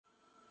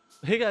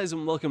Hey guys,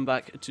 and welcome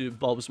back to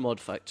Bob's Mod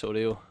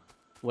Factorio,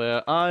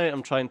 where I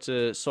am trying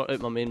to sort out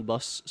my main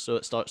bus so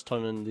it starts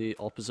turning the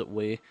opposite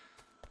way.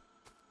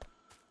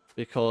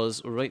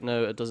 Because right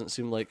now it doesn't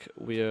seem like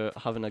we're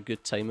having a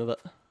good time of it.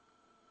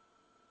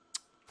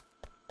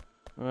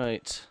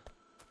 Right.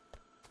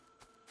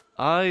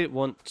 I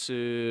want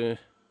to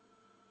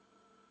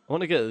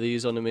get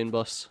these on the main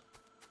bus,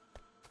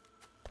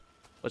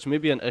 which may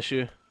be an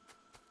issue,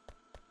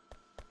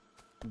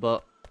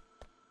 but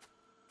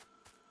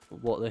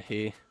what the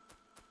hey.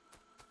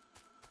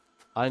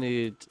 I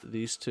need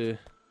these two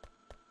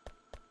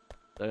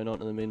down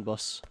onto the main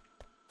bus.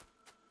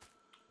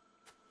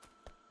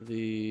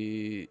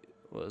 The,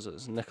 what is it,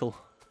 it's nickel.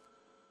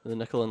 The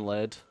nickel and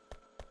lead.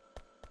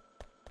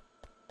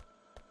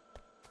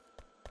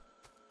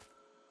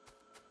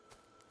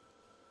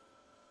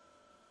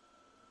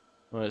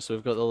 Alright, so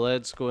we've got the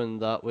leads going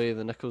that way,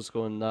 the nickel's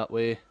going that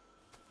way.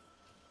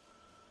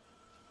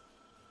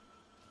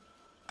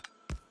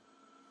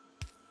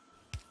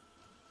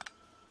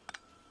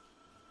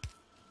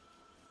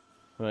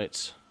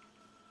 Right.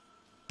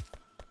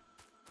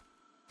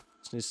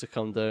 This needs to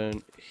come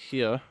down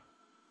here.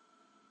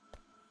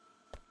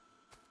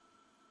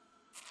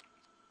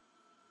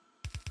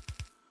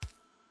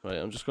 Right,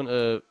 I'm just going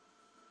to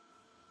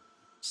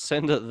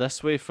send it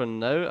this way for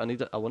now.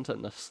 I want it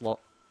in this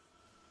slot.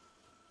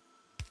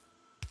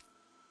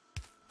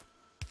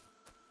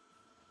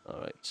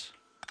 Alright.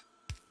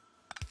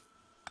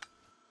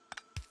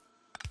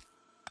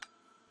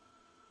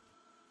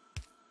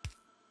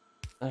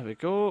 There we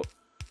go.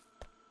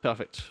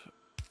 Perfect.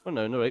 We're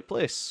now in the right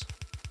place.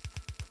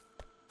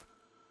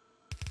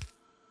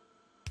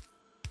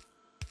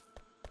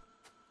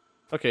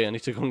 Okay, I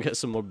need to go and get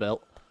some more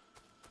belt.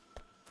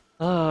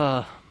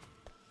 Ah.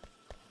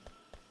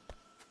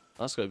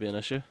 That's going to be an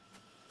issue.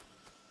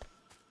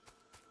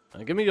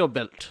 Give me your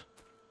belt.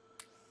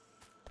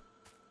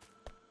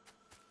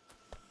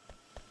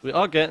 We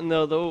are getting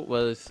there though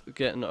with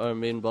getting our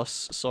main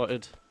bus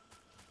sorted.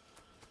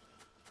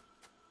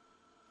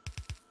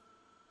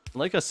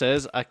 Like I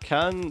says, I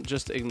can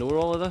just ignore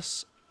all of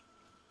this.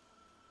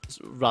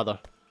 Rather,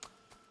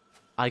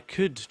 I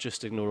could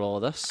just ignore all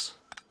of this.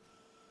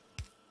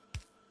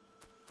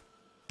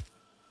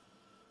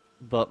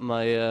 But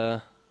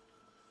my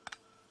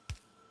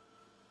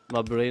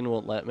brain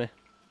won't let me.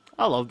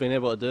 I love being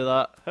able to do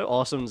that. How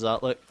awesome does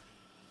that look?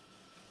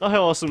 Not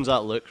how awesome does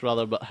that look,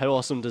 rather, but how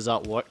awesome does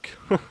that work?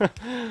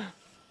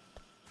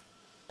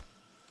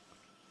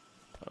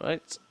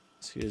 Alright,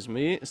 excuse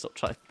me. Stop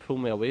trying to pull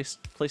me away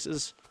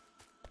places.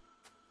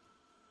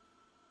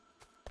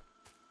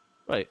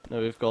 Right, now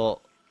we've got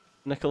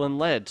nickel and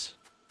lead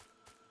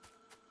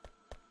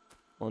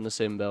on the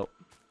same belt.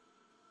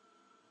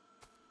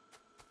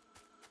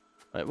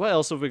 Right, what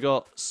else have we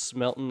got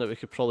smelting that we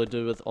could probably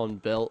do with on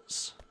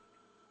belts?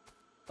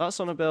 That's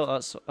on a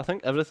belt, I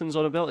think everything's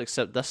on a belt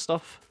except this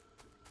stuff.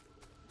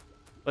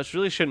 Which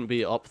really shouldn't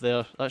be up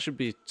there, that should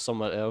be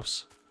somewhere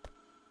else.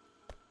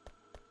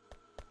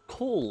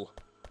 Coal.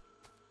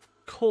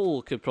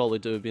 Coal could probably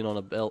do being on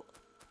a belt.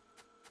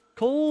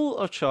 Coal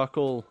or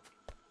charcoal?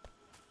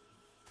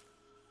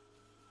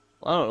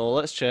 I don't know,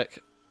 let's check.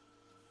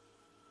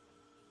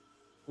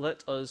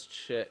 Let us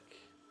check.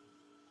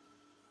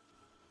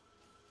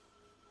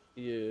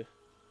 You.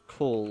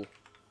 Coal.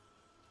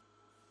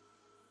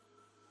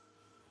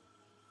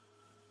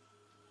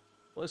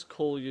 What is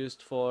coal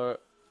used for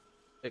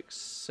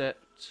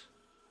except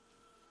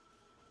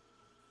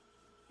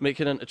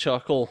making into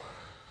charcoal?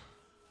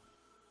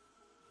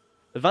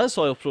 Advanced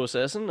oil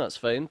processing, that's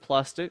fine.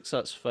 Plastics,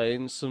 that's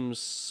fine. Some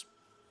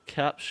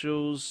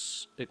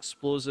capsules,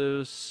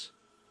 explosives.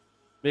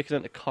 Making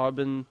into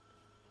carbon,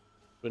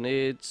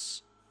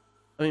 grenades.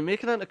 I mean,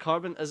 making into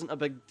carbon isn't a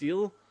big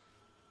deal.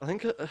 I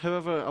think,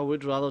 however, I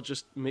would rather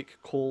just make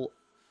coal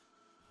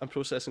and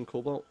processing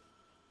cobalt.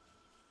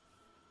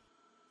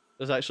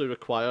 Is actually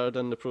required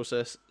in the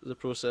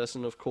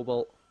processing of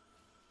cobalt,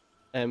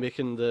 and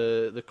making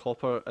the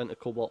copper into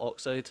cobalt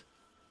oxide.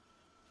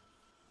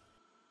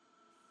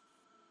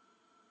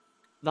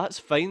 That's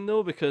fine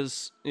though,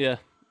 because yeah,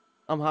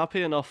 I'm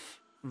happy enough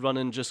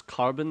running just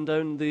carbon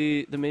down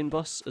the main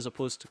bus as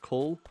opposed to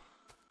coal.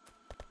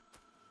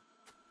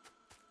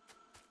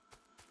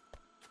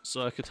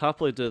 So I could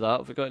happily do that.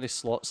 Have we got any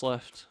slots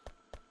left?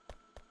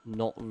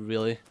 Not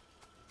really.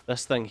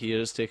 This thing here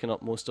is taking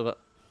up most of it.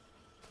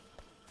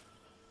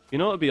 You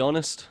know, to be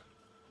honest,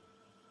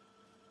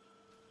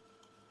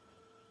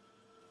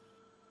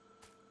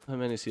 how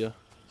many's here?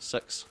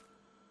 6.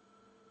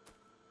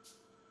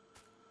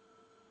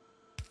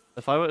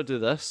 If I were to do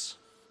this,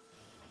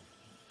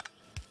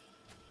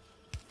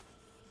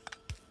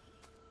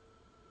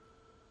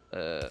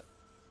 there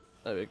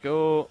we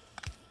go,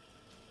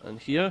 and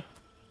here,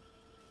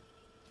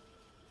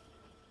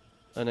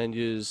 and then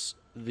use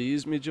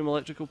these medium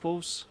electrical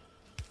poles.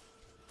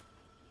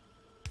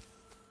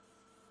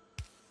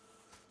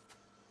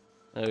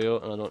 There we go,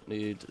 and I don't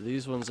need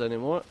these ones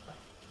anymore.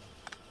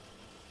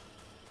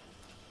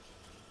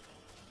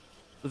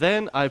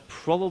 Then I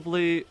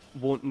probably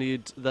won't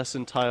need this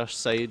entire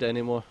side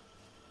anymore.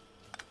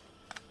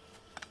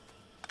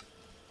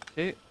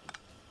 Okay.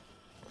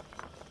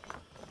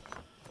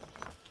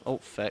 Oh,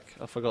 feck.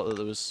 I forgot that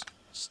there was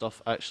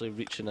stuff actually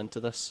reaching into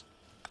this.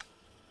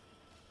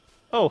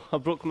 Oh, I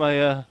broke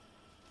my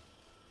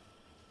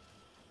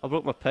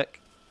pick.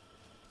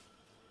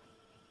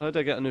 How did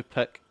I get a new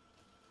pick?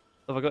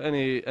 Have I got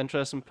any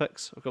interesting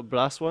picks? I've got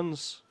brass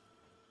ones,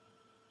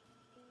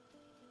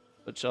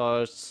 which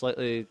are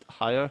slightly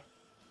higher.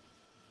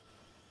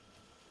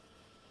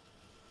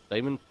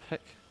 Diamond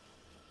pick.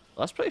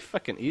 Well, that's pretty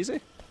fucking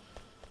easy.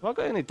 Have I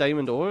got any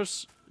diamond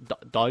ores?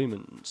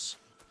 Diamonds.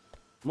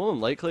 More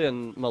than likely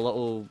in my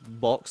little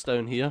box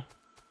down here.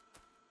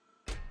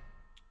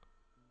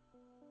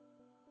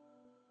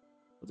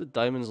 What do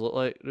diamonds look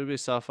like? Ruby,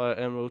 sapphire,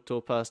 emerald,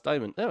 topaz,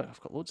 diamond. Anyway,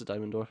 I've got loads of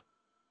diamond ore.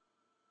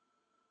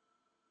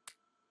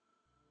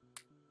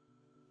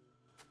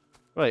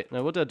 Right,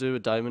 now what do I do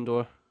with diamond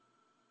ore?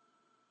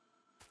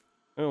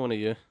 Maybe one of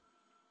you.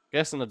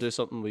 Guessing I do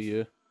something with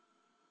you.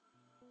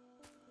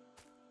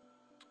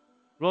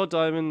 Raw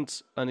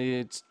diamond, I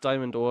need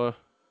diamond ore.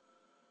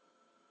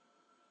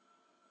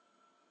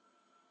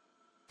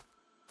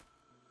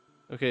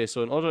 Okay,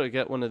 so in order to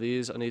get one of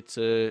these, I need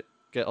to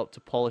get up to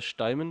polished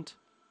diamond.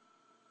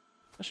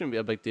 That shouldn't be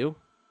a big deal.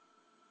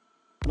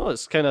 No,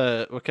 it's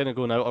we're kind of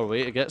going out our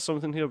way to get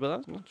something here,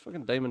 but that's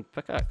fucking diamond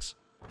pickaxe.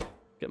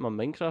 Get my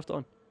Minecraft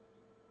on.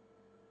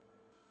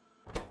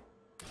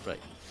 Right.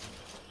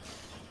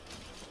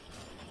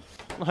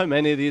 I don't know how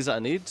many of these I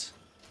need.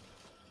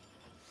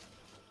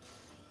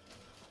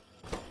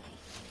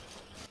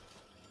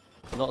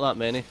 Not that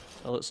many,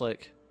 it looks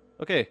like.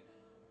 Okay.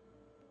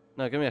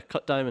 Now give me a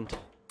cut diamond.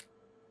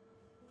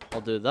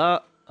 I'll do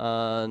that,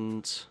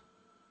 and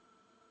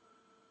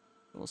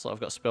looks like I've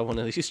got to spare one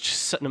of these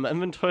just sitting in my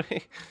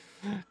inventory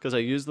because I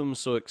use them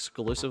so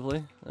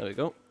exclusively. There we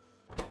go.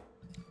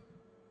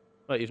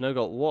 Right, you've now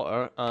got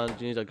water, and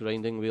you need a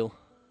grinding wheel.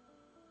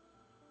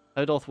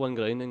 How doth one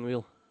grinding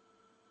wheel?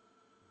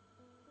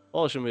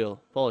 Polishing wheel,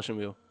 polishing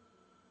wheel.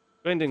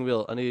 Grinding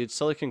wheel, I need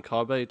silicon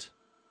carbide.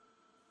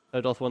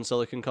 How doth one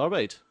silicon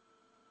carbide?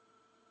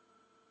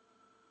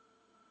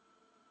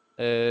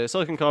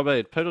 Silicon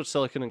carbide, powdered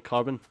silicon and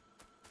carbon.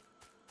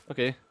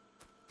 Okay.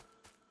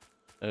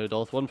 How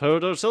doth one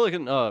powdered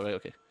silicon? Oh, right,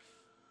 okay.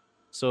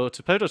 So,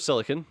 to powdered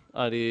silicon,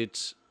 I need...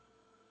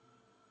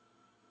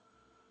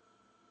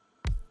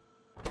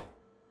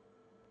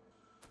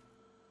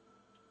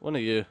 one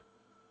of you.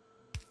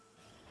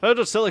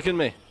 Powdered silicon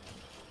me!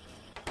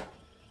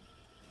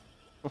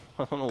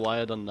 I don't know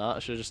why I done that, I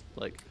should have just,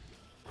 like,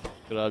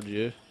 grabbed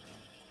you.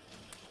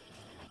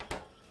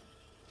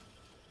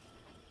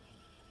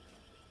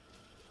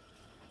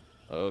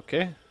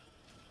 Okay.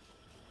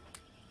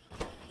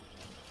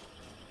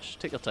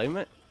 Just take your time,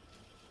 mate.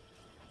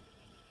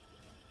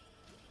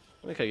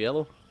 Make a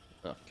yellow.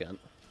 Oh, can't.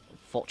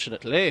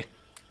 Unfortunately.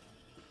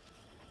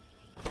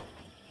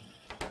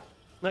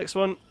 Next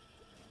one.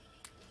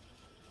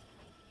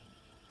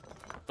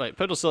 Right,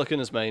 powder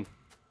silicon is mine.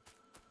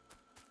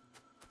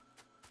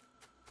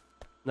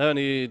 Now I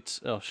need...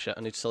 oh shit,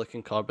 I need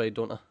silicon carbide,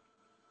 don't I?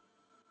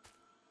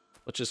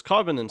 Which is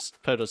carbon and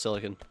powder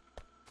silicon.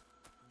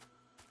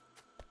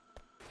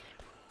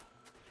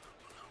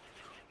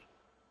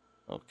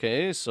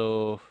 Okay,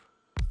 so...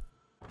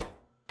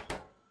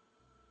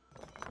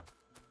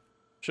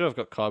 sure, I've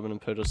got carbon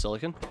and powder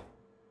silicon.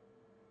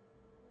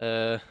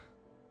 No,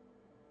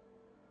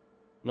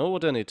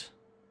 what do I need?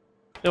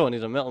 No, I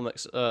need a metal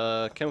mix,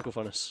 chemical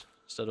furnace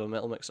instead of a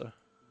metal mixer.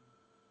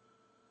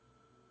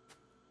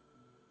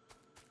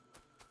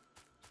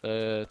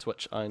 To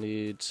which I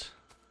need...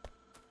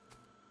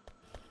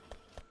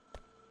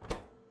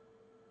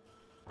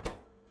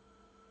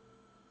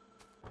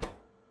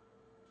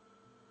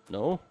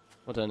 no?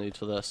 What do I need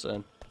for this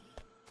then?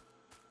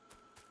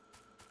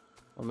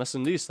 I'm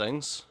missing these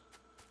things.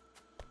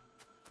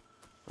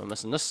 I'm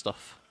missing this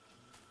stuff.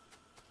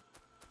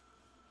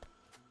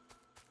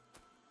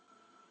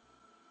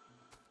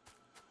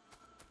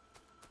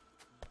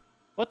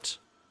 What?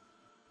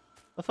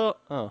 I thought...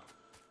 oh.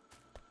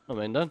 No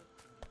mind then.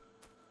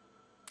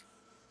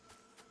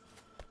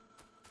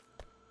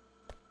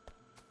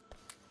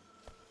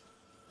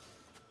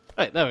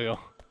 Right, there we go.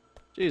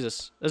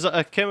 Jesus. Is it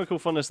a chemical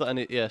furnace that I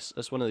need? Yes,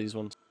 it's one of these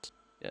ones.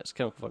 Yeah, it's a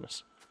chemical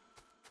furnace.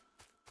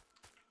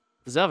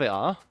 There we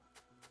are.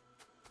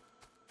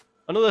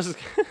 I know this is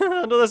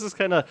I know this is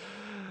kind of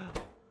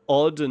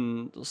odd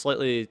and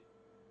slightly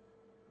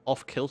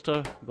off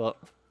kilter, but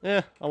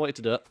yeah, I wanted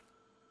to do it.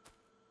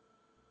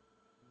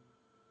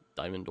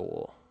 Diamond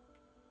ore.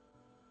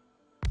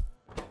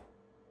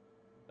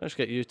 I just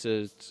get you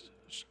to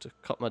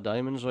cut my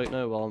diamonds right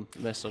now while I'm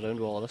messing around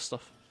with all this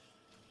stuff.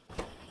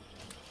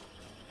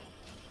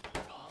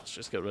 Let's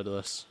just get rid of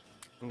this.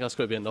 I think that's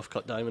going to be enough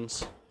cut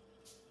diamonds.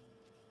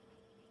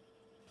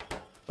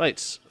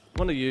 Right,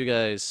 one of you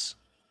guys.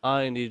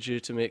 I need you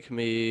to make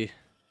me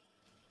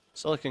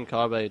silicon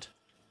carbide.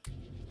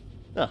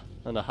 Yeah,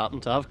 and I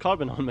happen to have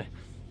carbon on me.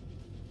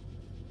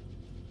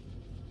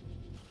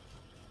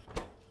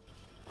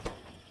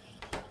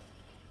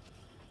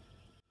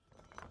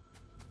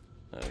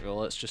 There we go,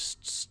 let's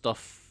just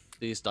stuff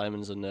these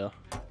diamonds in there.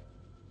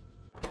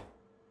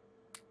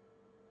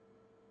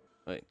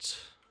 Right.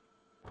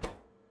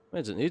 What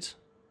does it need?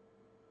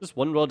 Just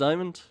one raw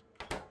diamond,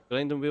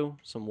 grinding wheel,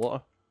 some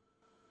water.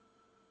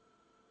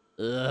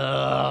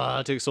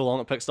 It takes so long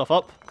to pick stuff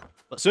up.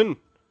 But soon,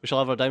 we shall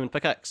have our diamond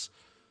pickaxe.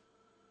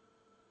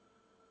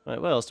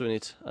 Right, what else do we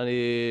need? I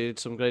need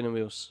some grinding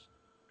wheels.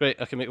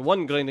 Great, I can make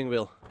one grinding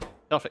wheel.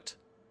 Perfect.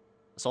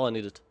 That's all I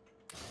needed.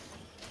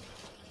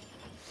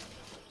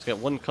 Let's get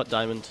one cut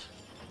diamond.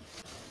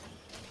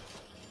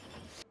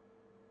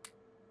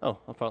 Oh,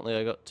 apparently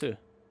I got two.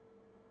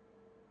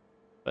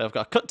 Right, I've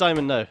got a cut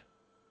diamond now.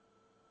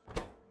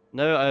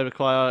 Now I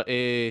require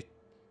a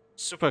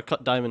super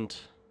cut diamond.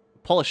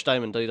 Polished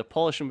diamond. I need a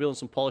polishing wheel and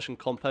some polishing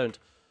compound.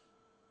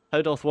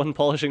 How doth one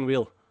polishing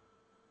wheel?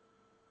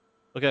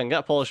 Okay, I can get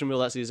a polishing wheel,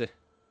 that's easy.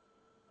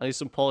 I need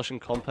some polishing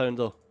compound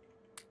though.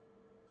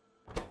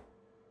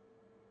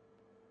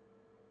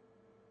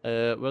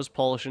 Where's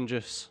polishing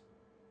juice?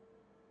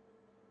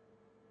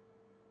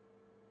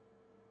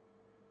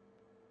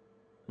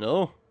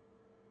 No.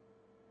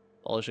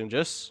 Polishing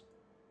juice?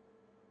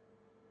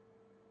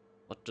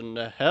 What in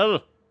the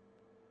hell?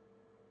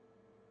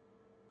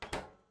 Do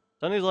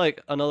I need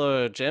like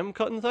another gem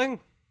cutting thing?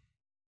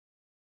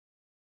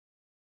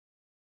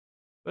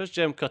 Where's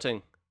gem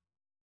cutting?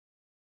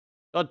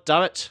 God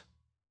damn it!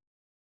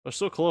 We're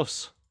so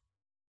close.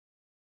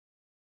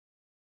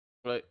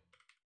 Right.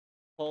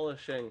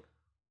 Polishing.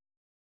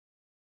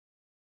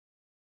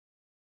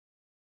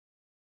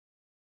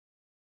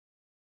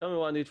 Tell me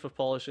what I need for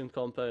polishing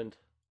compound.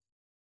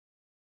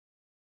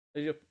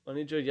 I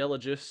need your yellow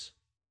juice.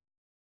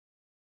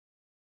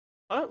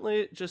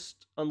 Apparently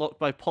just unlocked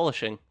by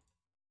polishing.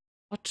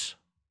 What?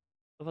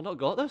 Have I not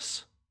got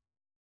this?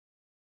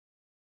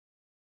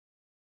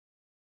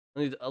 I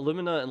need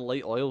alumina and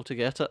light oil to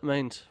get it,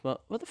 mind.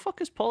 But what the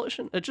fuck is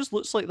polishing? It just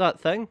looks like that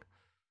thing.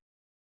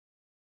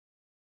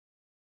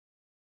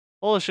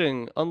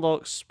 Polishing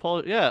unlocks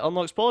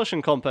unlocks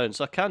polishing compound,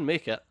 so I can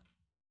make it.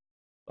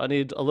 I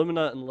need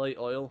alumina and light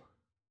oil.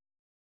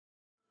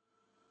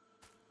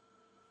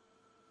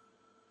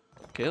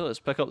 Okay, let's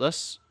pick up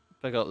this.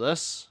 Pick up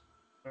this.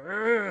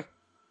 Now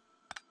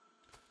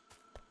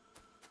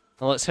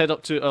let's head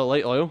up to our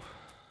light oil.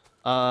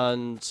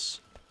 And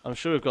I'm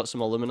sure we've got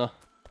some alumina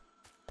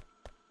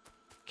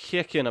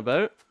kicking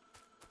about.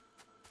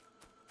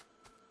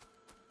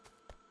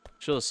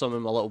 Sure there's some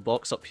in my little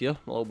box up here.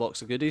 My little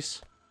box of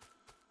goodies.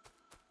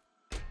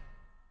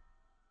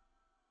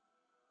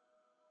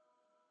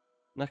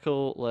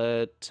 Nickel,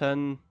 lead,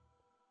 tin.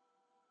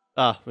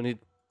 Ah, we need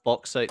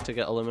bauxite to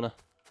get alumina.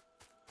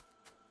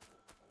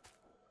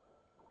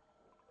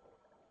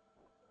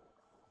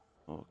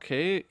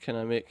 Okay, can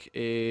I make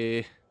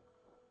a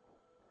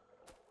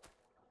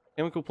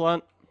chemical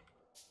plant?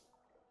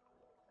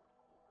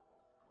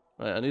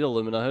 Right, I need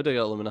alumina. How do I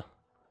get alumina?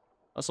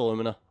 That's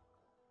alumina.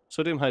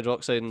 Sodium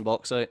hydroxide and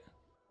bauxite.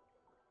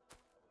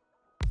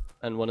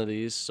 And one of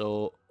these,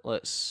 so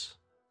let's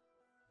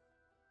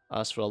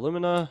ask for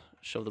alumina,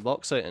 shove the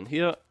bauxite in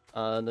here,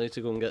 and I need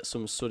to go and get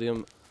some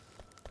sodium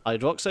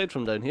hydroxide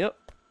from down here.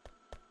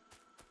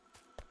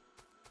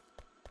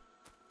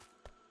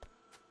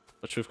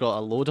 Which we've got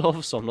a load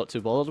of, so I'm not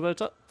too bothered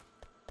about it.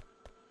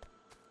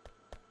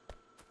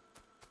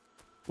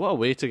 What a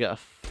way to get a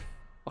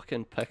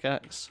fucking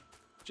pickaxe.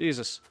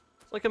 Jesus.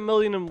 It's like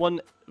 1,000,001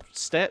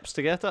 steps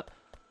to get it.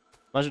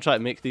 Imagine trying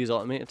to make these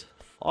automated.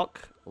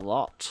 Fuck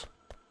that.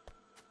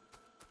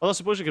 Well, I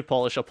suppose you could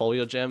polish up all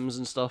your gems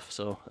and stuff,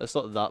 so it's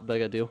not that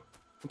big a deal.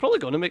 I'm probably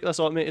going to make this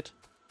automated.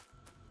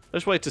 I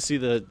just wanted to see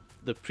the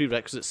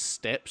prerequisite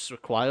steps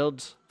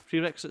required.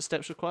 Prerequisite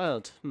steps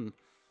required.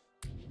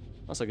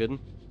 That's a good one.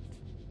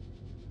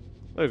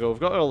 There we go, we've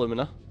got our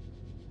alumina.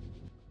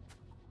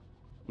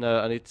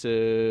 Now I need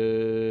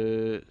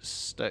to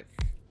stick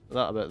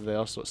that a bit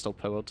there so it's still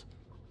powered.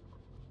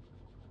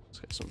 Let's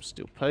get some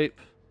steel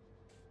pipe.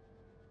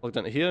 Plugged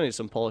into here, I need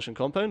some polishing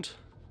compound.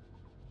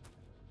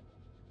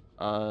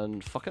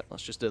 And fuck it,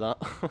 let's just do that.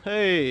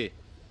 Hey!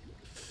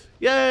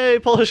 Yay!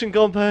 Polishing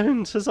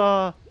compound!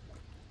 Huzzah!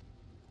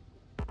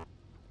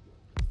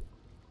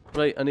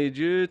 Right, I need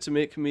you to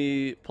make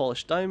me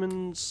polished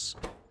diamonds.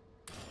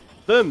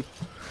 Boom!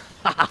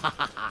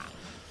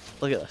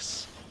 Look at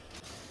this.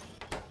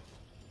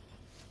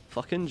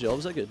 Fucking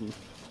job's a good one.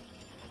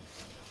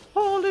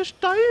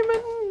 Polished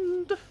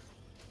diamond!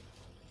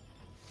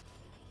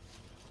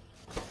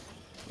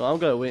 Well, I'm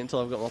gonna wait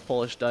until I've got my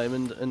polished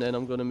diamond and then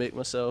I'm gonna make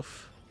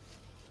myself...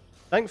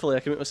 Thankfully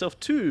I can make myself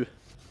 2.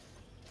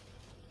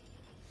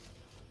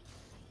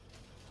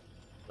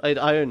 I need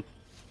iron.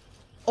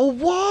 Oh,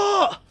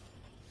 what?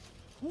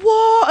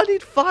 What? I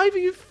need 5? Are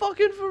you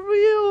fucking for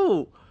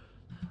real?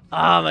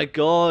 Ah, my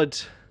god.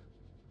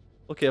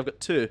 Okay, I've got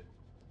 2.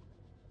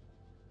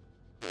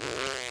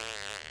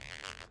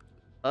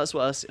 That's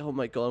what I see. Oh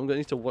my god, I'm going to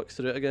need to work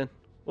through it again.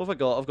 What have I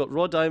got? I've got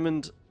raw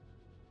diamond.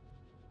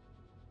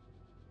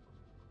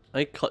 I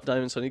need cut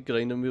diamonds, so I need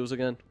grinding wheels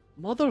again.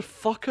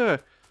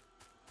 Motherfucker!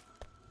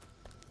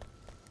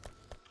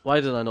 Why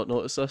did I not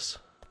notice this?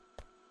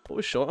 What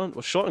was short on?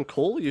 Was short on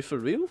coal? Are you for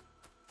real?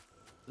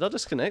 Did I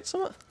disconnect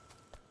something?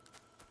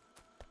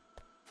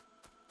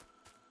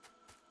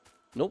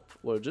 Nope,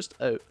 we're just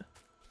out.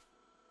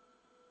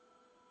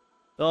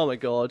 Oh my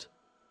god.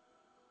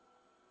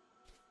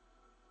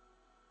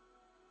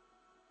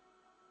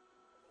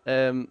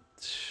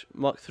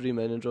 Mark 3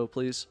 mining drill,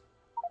 please.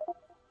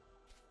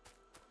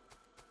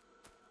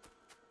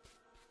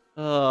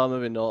 Ah,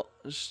 maybe not.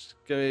 Just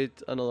give me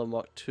another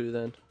Mark 2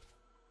 then.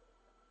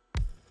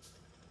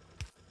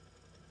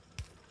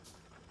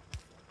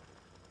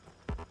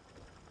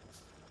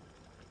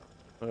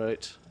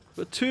 Alright.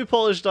 Got 2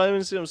 polished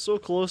diamonds here, I'm so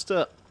close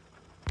to it.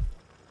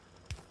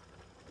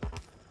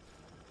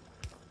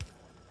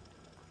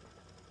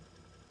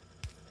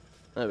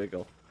 There we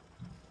go.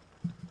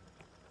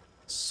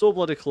 So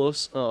bloody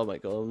close. Oh my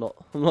god,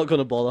 I'm not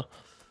gonna bother.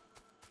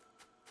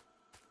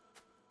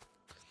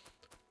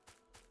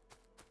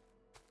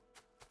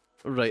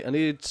 Right, I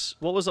need...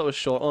 What was that I was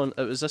short on?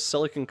 It was this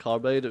silicon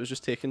carbide, it was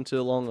just taking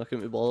too long, I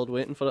couldn't be bothered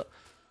waiting for it.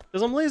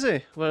 Because I'm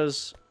lazy,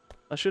 whereas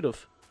I should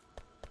have.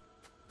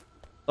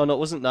 Oh no, it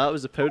wasn't that, it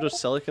was the powdered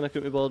silicon I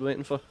couldn't be bothered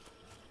waiting for. How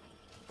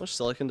much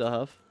silicon do I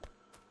have?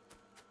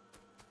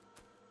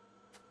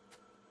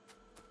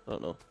 I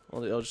don't know.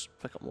 I'll just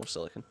pick up more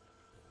silicon.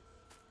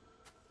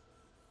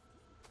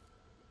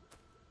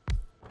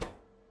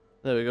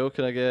 There we go,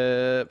 can I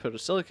get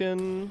powdered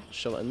silicon?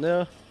 Shove it in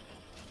there.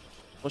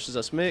 What does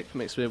this make?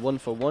 Makes me 1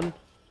 for 1.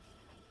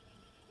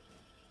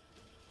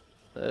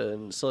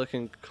 And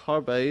silicon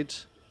carbide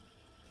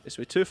makes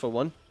me 2 for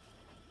 1.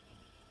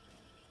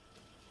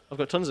 I've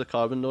got tons of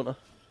carbon, don't I?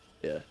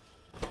 Yeah.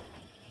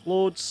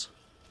 Loads.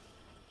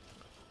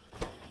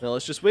 Now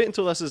let's just wait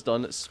until this is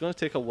done. It's going to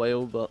take a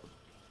while, but...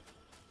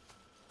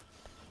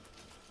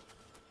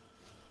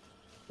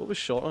 What was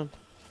short on?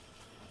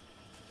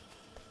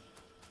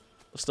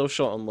 I'm still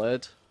short on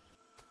lead.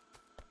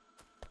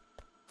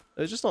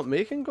 Are they just not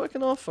making quick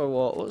enough, or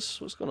what?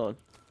 What's going on?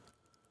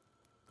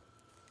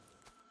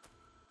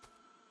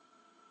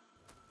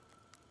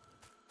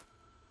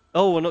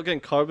 Oh, we're not getting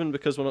carbon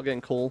because we're not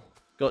getting coal.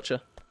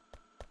 Gotcha.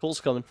 Coal's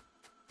coming.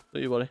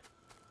 Don't you worry.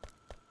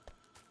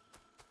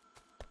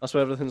 That's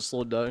why everything's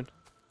slowed down.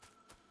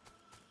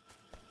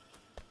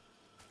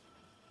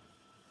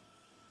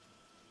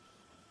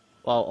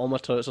 Wow, all my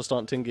turrets are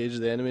starting to engage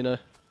the enemy now.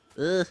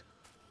 Ugh.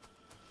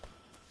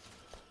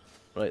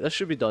 Right, this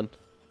should be done.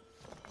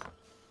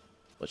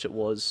 Which it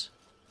was.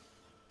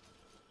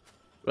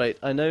 Right,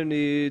 I now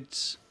need...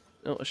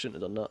 Oh, I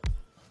shouldn't have done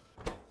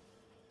that.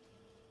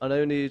 I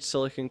now need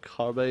silicon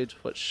carbide,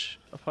 which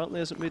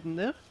apparently isn't made in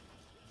there.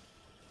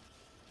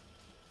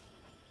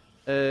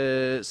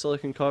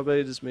 Silicon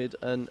carbide is made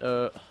in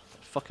our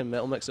fucking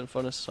metal mixing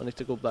furnace, so I need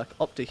to go back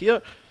up to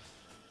here.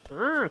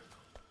 Right,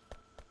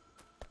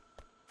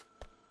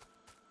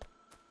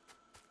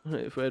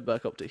 if we head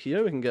back up to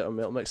here, we can get our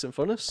metal mixing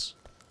furnace.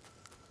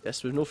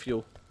 Yes, we've no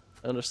fuel.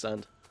 I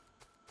understand.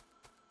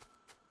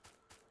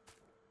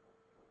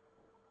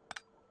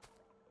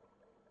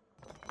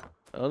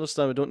 I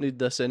understand we don't need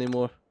this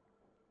anymore.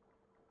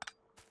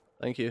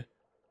 Thank you.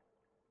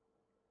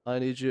 I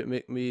need you to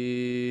make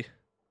me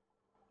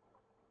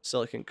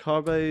silicon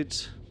carbide,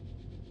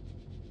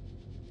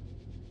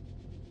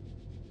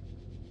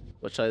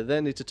 which I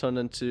then need to turn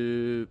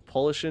into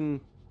polishing,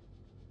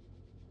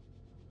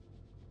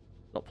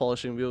 not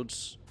polishing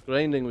wheels,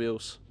 grinding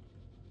wheels.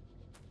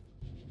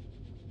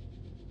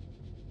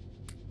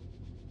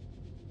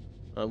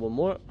 And one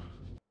more.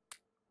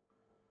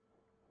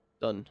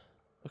 Done.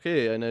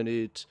 Okay, I now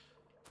need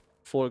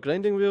 4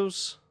 grinding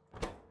wheels,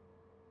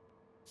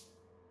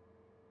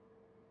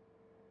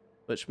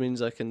 which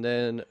means I can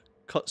then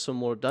cut some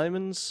more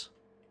diamonds.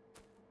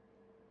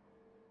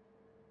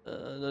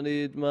 And I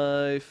need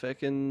my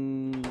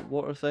feckin'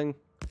 water thing.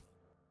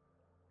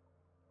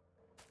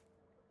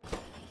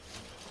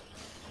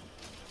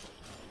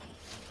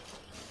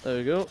 There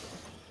we go.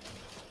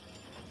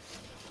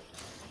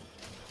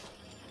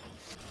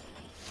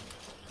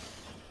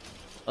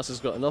 This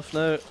has got enough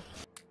now.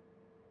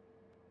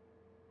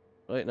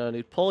 Right, now I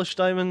need polished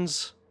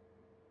diamonds,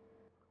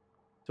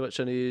 to which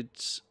I need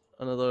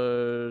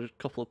another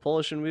couple of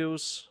polishing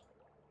wheels.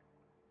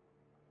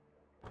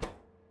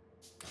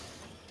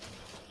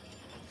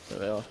 There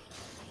we are.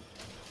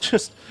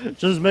 Just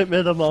make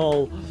me them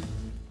all.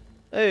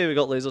 Hey, we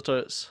got laser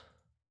turrets.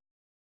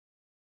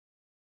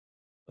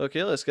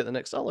 Okay, let's get the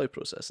next alloy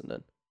processing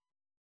then.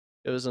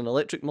 It was an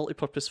electric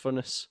multi-purpose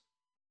furnace.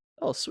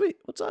 Oh, sweet.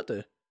 What's that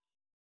do?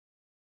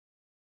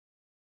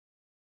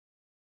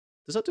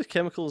 Does that do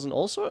chemicals and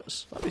all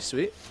sorts? That'd be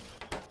sweet.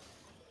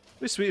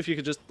 It'd be sweet if you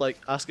could just, like,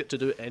 ask it to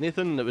do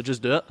anything and it would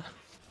just do it.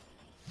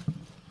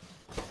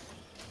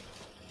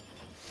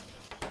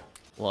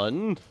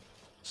 1.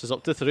 This is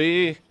up to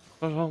 3.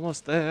 We're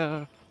almost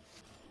there. I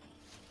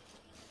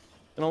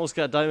can almost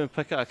get a diamond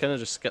pickaxe. I kind of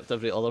just skipped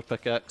every other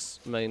pickaxe,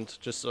 mind,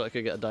 just so I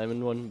could get a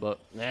diamond one, but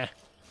nah.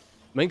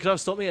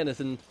 Minecraft's taught me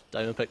anything.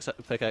 Diamond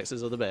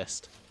pickaxes are the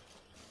best.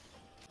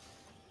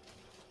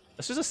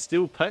 This is a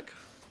steel pick.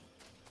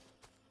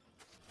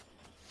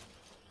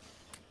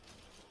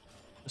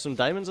 A some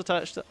diamonds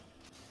attached to it.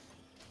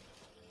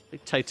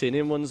 Like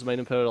titanium ones,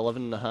 mining power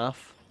 11.5.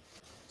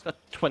 It's got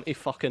 20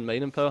 fucking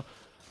mining power.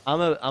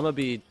 I'ma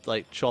be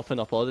like chopping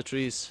up all the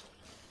trees.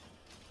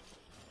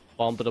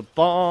 Bomb to the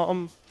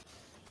bomb.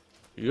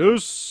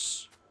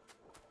 Yes.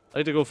 I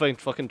need to go find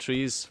fucking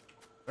trees.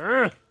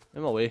 In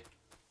my way.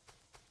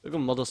 We're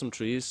gonna muddle some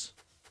trees.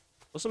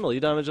 What's the melee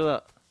damage of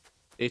that?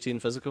 18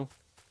 physical.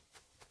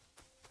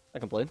 I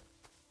complain.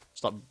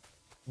 Start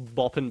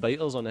bopping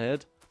biters on the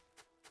head.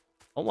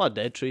 I don't want a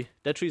dead tree.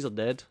 Dead trees are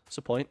dead. What's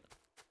the point?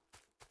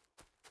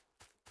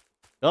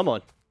 Come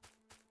on.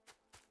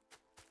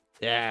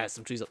 Yeah,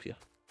 some trees up here.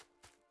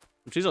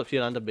 Some trees up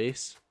here and a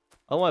base.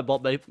 I don't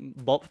want to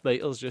bop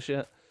biters just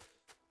yet.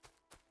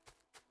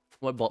 I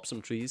want to bop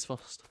some trees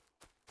first.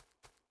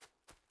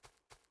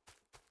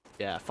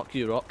 Yeah, fuck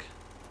you, rock.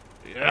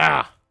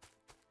 Yeah!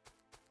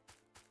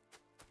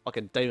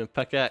 Fucking diamond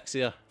pickaxe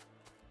here.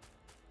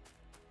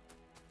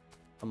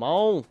 Come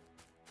on!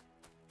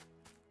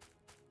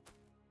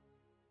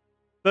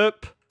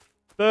 Boop!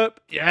 Boop!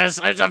 Yes,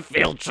 I just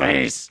feel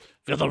trees!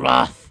 Feel the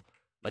wrath!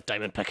 My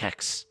diamond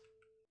pickaxe.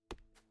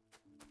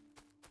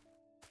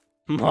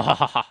 Oh,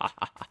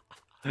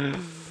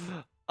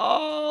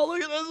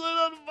 look at this!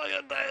 I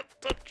fucking diamond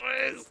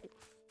trees!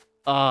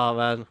 Oh,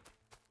 man.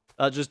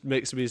 That just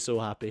makes me so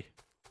happy.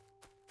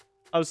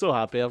 I'm so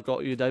happy I've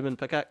got you diamond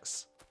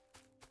pickaxe.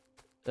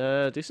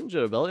 Decent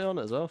durability on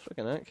it as well,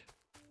 freaking heck.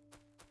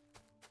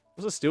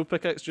 What's a steel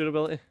pickaxe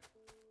durability?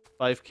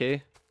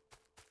 5k.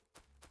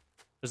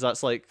 Because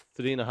that's like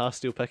 3.5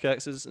 steel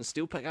pickaxes, and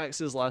steel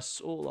pickaxes last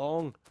so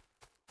long.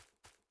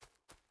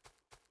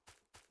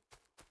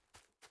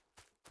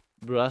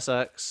 Brass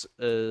axe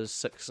is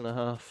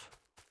 6.5.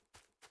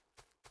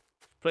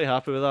 Pretty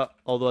happy with that,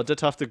 although I did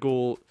have to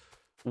go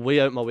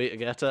way out my way to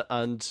get it,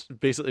 and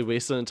basically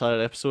waste an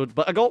entire episode,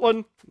 but I got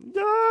one!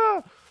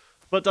 Yeah!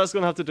 But that's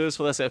going to have to do us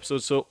for this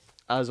episode, so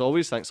as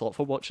always, thanks a lot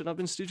for watching. I've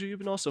been Studio, you've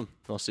been awesome.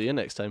 I'll see you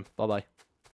next time. Bye bye.